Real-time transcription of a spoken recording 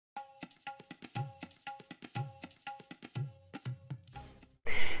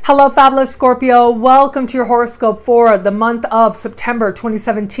Hello, fabulous Scorpio. Welcome to your horoscope for the month of September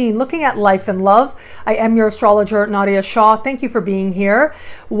 2017, looking at life and love. I am your astrologer, Nadiya Shah. Thank you for being here.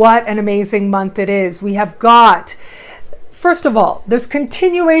 What an amazing month it is. We have got, first of all, this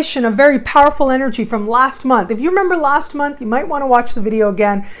continuation of very powerful energy from last month. If you remember last month, you might want to watch the video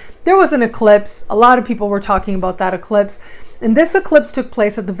again. There was an eclipse. A lot of people were talking about that eclipse. And this eclipse took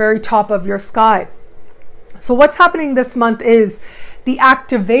place at the very top of your sky. So what's happening this month is the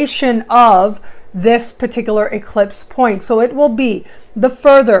activation of this particular eclipse point. So it will be the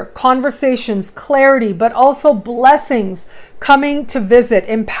further conversations, clarity, but also blessings coming to visit,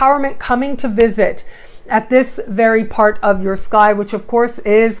 empowerment coming to visit at this very part of your sky, which of course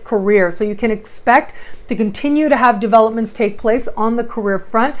is career. So you can expect to continue to have developments take place on the career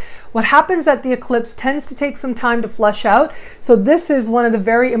front. What happens at the eclipse tends to take some time to flush out. So this is one of the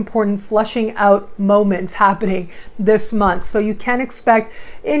very important flushing out moments happening this month. So you can expect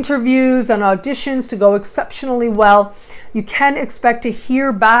interviews and auditions to go exceptionally well. You can expect to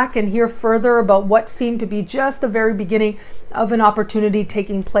hear back and hear further about what seemed to be just the very beginning of an opportunity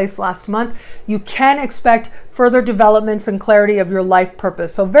taking place last month. You can expect further developments and clarity of your life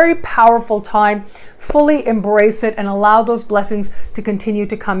purpose. So very powerful time. Fully embrace it and allow those blessings to continue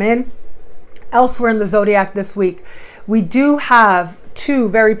to come in. Elsewhere in the zodiac this week, we do have two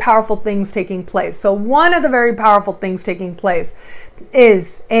very powerful things taking place. So one of the very powerful things taking place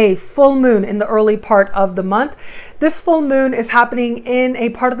is a full moon in the early part of the month. This full moon is happening in a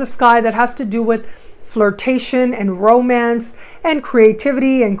part of the sky that has to do with flirtation and romance and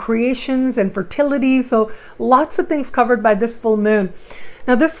creativity and creations and fertility. So lots of things covered by this full moon.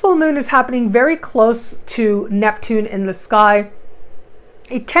 Now this full moon is happening very close to Neptune in the sky.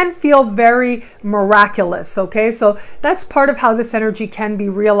 It can feel very miraculous, okay? So that's part of how this energy can be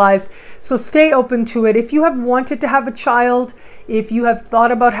realized. So stay open to it. If you have wanted to have a child, if you have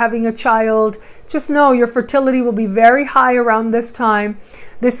thought about having a child, just know your fertility will be very high around this time.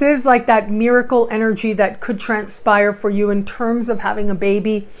 This is like that miracle energy that could transpire for you in terms of having a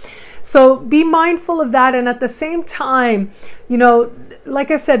baby. So be mindful of that. And at the same time, you know,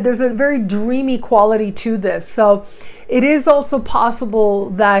 like I said, there's a very dreamy quality to this. So it is also possible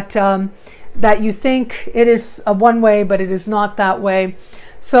that that you think it is a one way, but it is not that way.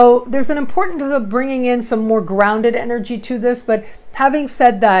 So there's an importance of bringing in some more grounded energy to this. But having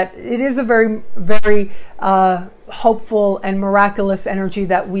said that, it is a very, very hopeful and miraculous energy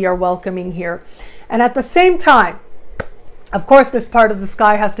that we are welcoming here. And at the same time, of course, this part of the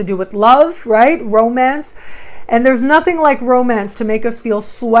sky has to do with love, right? Romance. And there's nothing like romance to make us feel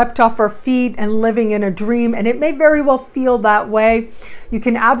swept off our feet and living in a dream. And it may very well feel that way. You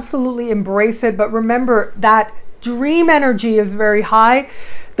can absolutely embrace it. But remember that dream energy is very high.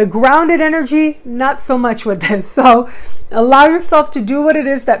 The grounded energy, not so much with this. So allow yourself to do what it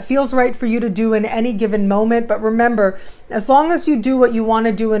is that feels right for you to do in any given moment. But remember, as long as you do what you want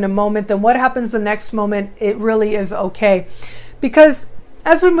to do in a moment, then what happens the next moment, it really is okay. Because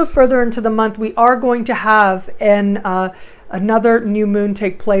as we move further into the month, we are going to have another new moon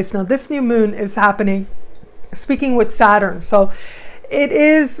take place. Now, this new moon is happening, speaking with Saturn. So it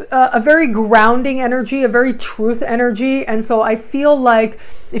is a very grounding energy, a very truth energy. And so I feel like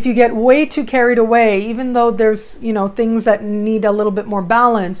if you get way too carried away, even though there's, you know, things that need a little bit more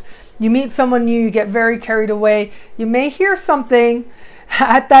balance, you meet someone new, you get very carried away. You may hear something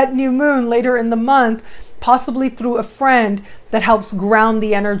at that new moon later in the month, possibly through a friend, that helps ground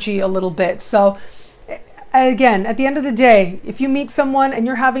the energy a little bit. So again, at the end of the day, if you meet someone and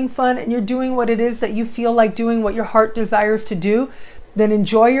you're having fun and you're doing what it is that you feel like doing, what your heart desires to do, then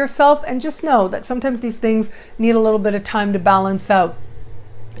enjoy yourself and just know that sometimes these things need a little bit of time to balance out.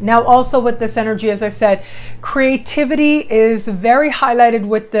 Now, also with this energy, as I said, creativity is very highlighted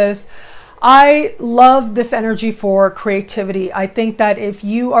with this. I love this energy for creativity. I think that if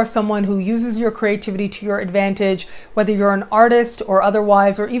you are someone who uses your creativity to your advantage, whether you're an artist or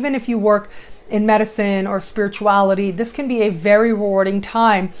otherwise, or even if you work in medicine or spirituality, this can be a very rewarding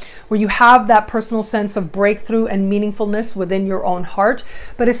time where you have that personal sense of breakthrough and meaningfulness within your own heart.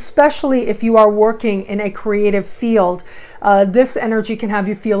 But especially if you are working in a creative field, this energy can have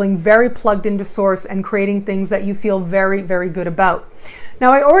you feeling very plugged into source and creating things that you feel very, very good about.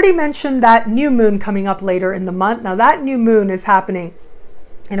 Now, I already mentioned that new moon coming up later in the month. Now, that new moon is happening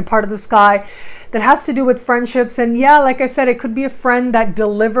in a part of the sky that has to do with friendships. And yeah, like I said, it could be a friend that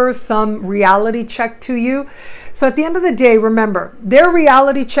delivers some reality check to you. So at the end of the day, remember, their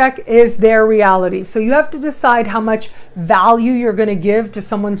reality check is their reality. So you have to decide how much value you're going to give to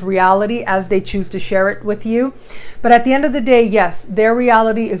someone's reality as they choose to share it with you. But at the end of the day, yes, their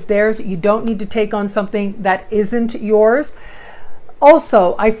reality is theirs. You don't need to take on something that isn't yours.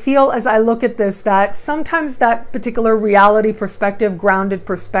 Also, I feel as I look at this that sometimes that particular reality perspective, grounded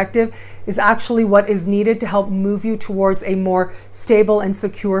perspective, is actually what is needed to help move you towards a more stable and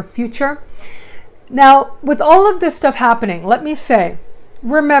secure future. Now, with all of this stuff happening, let me say,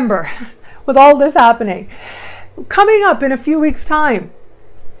 remember, with all this happening, coming up in a few weeks' time,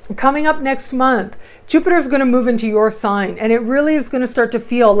 coming up next month, Jupiter is going to move into your sign, and it really is going to start to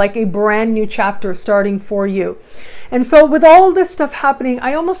feel like a brand new chapter starting for you. And so with all this stuff happening,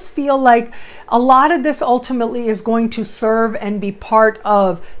 I almost feel like a lot of this ultimately is going to serve and be part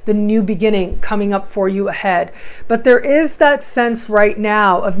of the new beginning coming up for you ahead. But there is that sense right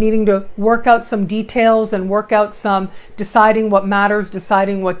now of needing to work out some details and work out some deciding what matters,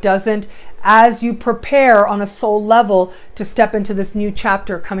 deciding what doesn't, as you prepare on a soul level to step into this new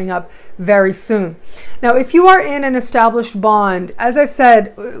chapter coming up very soon. Now, if you are in an established bond, as I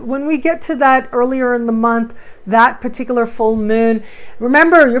said, when we get to that earlier in the month, that particular full moon,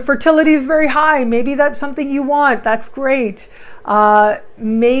 remember your fertility is very high. Maybe that's something you want. That's great.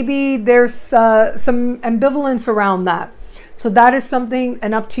 Maybe there's some ambivalence around that. So that is something,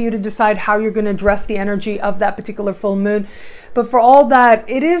 and up to you to decide how you're going to address the energy of that particular full moon. But for all that,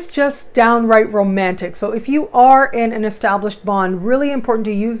 it is just downright romantic. So if you are in an established bond, really important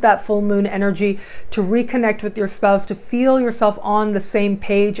to use that full moon energy to reconnect with your spouse, to feel yourself on the same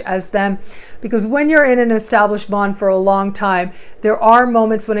page as them. Because when you're in an established bond for a long time, there are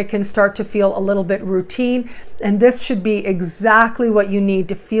moments when it can start to feel a little bit routine. And this should be exactly what you need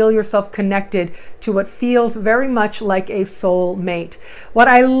to feel yourself connected to what feels very much like a soul mate. What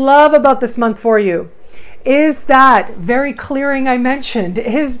I love about this month for you is that very clearing I mentioned,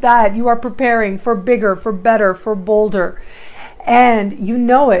 is that you are preparing for bigger, for better, for bolder. And you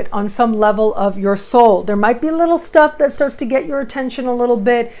know it on some level of your soul. There might be little stuff that starts to get your attention a little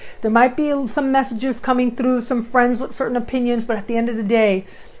bit. There might be some messages coming through, some friends with certain opinions, but at the end of the day,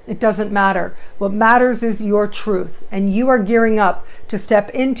 it doesn't matter. What matters is your truth, and you are gearing up to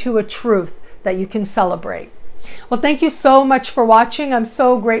step into a truth that you can celebrate. Well, thank you so much for watching. I'm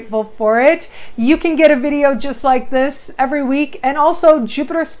so grateful for it. You can get a video just like this every week, and also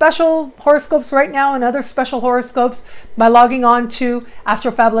Jupiter special horoscopes right now and other special horoscopes by logging on to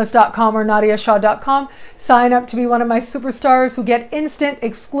astrofabulous.com or nadiyashah.com. Sign up to be one of my superstars who get instant,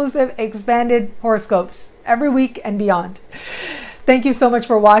 exclusive, expanded horoscopes every week and beyond. Thank you so much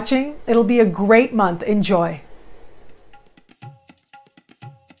for watching. It'll be a great month. Enjoy.